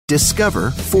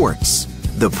Discover FORTS,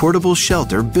 the portable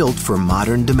shelter built for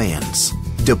modern demands.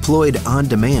 Deployed on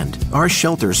demand, our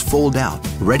shelters fold out,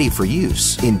 ready for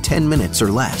use in 10 minutes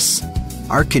or less.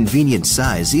 Our convenient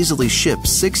size easily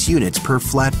ships 6 units per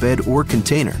flatbed or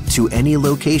container to any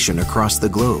location across the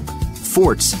globe.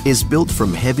 FORTS is built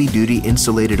from heavy-duty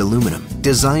insulated aluminum,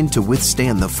 designed to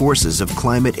withstand the forces of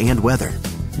climate and weather,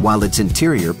 while its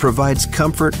interior provides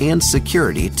comfort and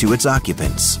security to its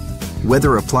occupants.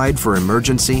 Whether applied for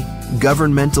emergency,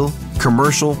 governmental,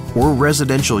 commercial, or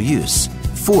residential use,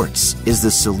 FORTS is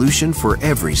the solution for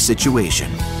every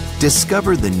situation.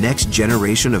 Discover the next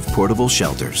generation of portable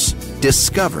shelters.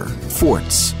 Discover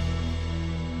FORTS.